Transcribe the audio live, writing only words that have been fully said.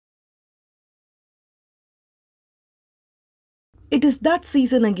It is that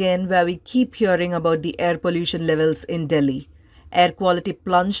season again where we keep hearing about the air pollution levels in Delhi. Air quality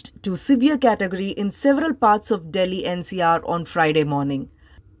plunged to severe category in several parts of Delhi NCR on Friday morning.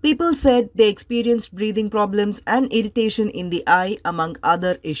 People said they experienced breathing problems and irritation in the eye, among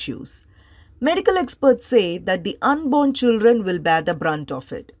other issues. Medical experts say that the unborn children will bear the brunt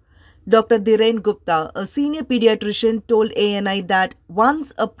of it. Dr. Dhiren Gupta, a senior pediatrician, told ANI that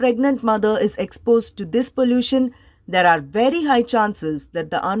once a pregnant mother is exposed to this pollution, there are very high chances that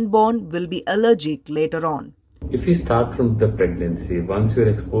the unborn will be allergic later on. If we start from the pregnancy, once you're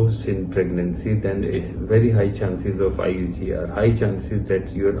exposed in pregnancy, then very high chances of IUG, high chances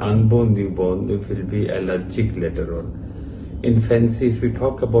that your unborn newborn will be allergic later on. Infancy, if we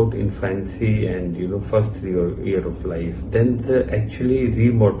talk about infancy and first year of life, then the actually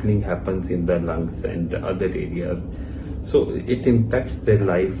remodeling happens in the lungs and other areas. So it impacts their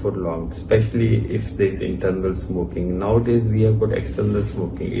life for long, especially if there is internal smoking. Nowadays we have got external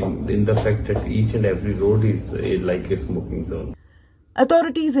smoking in the fact that each and every road is like a smoking zone.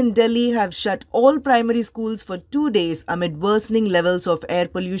 Authorities in Delhi have shut all primary schools for 2 days amid worsening levels of air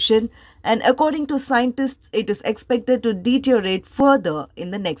pollution, and according to scientists, it is expected to deteriorate further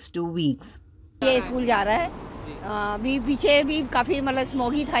in the next 2 weeks. ये school जा रहा है अभी पीछे भी काफ़ी मतलब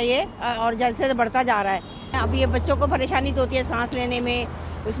smoggy था ये और जैसे बढ़ता जा रहा है। अब ये बच्चों को परेशानी तो होती है सांस लेने में,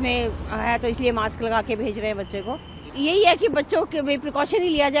 उसमें है तो इसलिए मास्क लगा के भेज रहे हैं बच्चे को। यही है कि बच्चों के भी प्रिकॉशन ही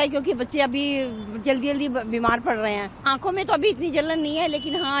लिया जाए क्योंकि बच्चे अभी जल्दी बीमार पड़ रहे हैं। आंखों में तो अभी इतनी जलन नहीं है,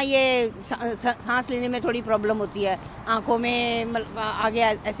 लेकिन हाँ ये सांस लेने में थोड़ी प्रॉब्लम होती है। आंखों में आगे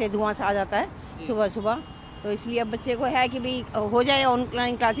ऐसे धुआं सा आ जाता है सुबह सुबह, तो इसलिए अब बच्चे को है कि भाई हो जाए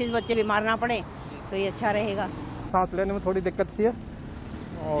ऑनलाइन क्लासेस, बच्चे बीमार ना पड़े तो ये अच्छा रहेगा। सांस लेने में थोड़ी दिक्कत सी है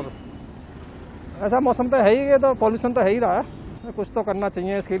और ऐसा मौसम तो है ही, तो पॉल्यूशन तो है ही रहा है, कुछ तो करना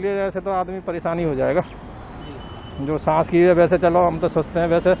चाहिए इसके लिए, ऐसे तो आदमी परेशानी हो जाएगा। जो सांस की है वैसे चलो हम तो सोचते हैं,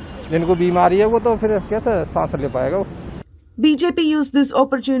 वैसे जिनको बीमारी है वो तो फिर कैसे सांस ले पाएगा वो। BJP used this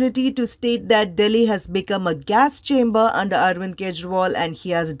opportunity to state that Delhi has become a gas chamber under Arvind Kejriwal and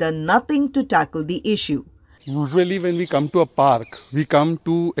he has done nothing to tackle the issue. Usually when we come to a park, we come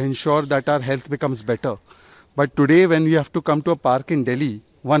to ensure that our health becomes better. But today when we have to come to a park in Delhi,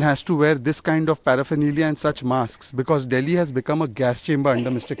 one has to wear this kind of paraphernalia and such masks because Delhi has become a gas chamber under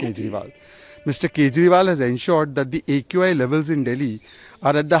Mr. Kejriwal. Mr. Kejriwal has ensured that the AQI levels in Delhi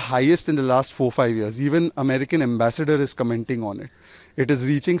are at the highest in the last 4-5 years. Even American ambassador is commenting on it. It is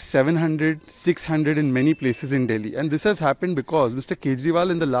reaching 700, 600 in many places in Delhi. And this has happened because Mr. Kejriwal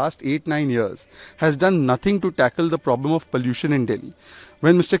in the last 8-9 years has done nothing to tackle the problem of pollution in Delhi.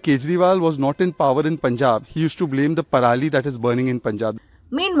 When Mr. Kejriwal was not in power in Punjab, he used to blame the parali that is burning in Punjab.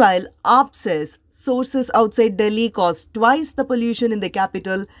 Meanwhile, AAP says sources outside Delhi caused twice the pollution in the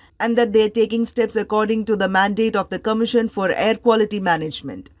capital and that they are taking steps according to the mandate of the Commission for Air Quality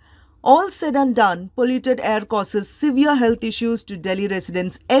Management. All said and done, polluted air causes severe health issues to Delhi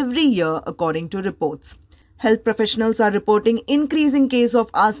residents every year, according to reports. Health professionals are reporting increasing case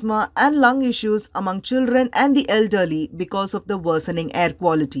of asthma and lung issues among children and the elderly because of the worsening air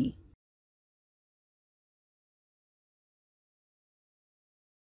quality.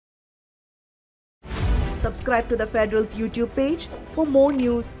 Subscribe to the Federal's YouTube page for more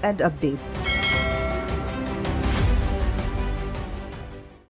news and updates.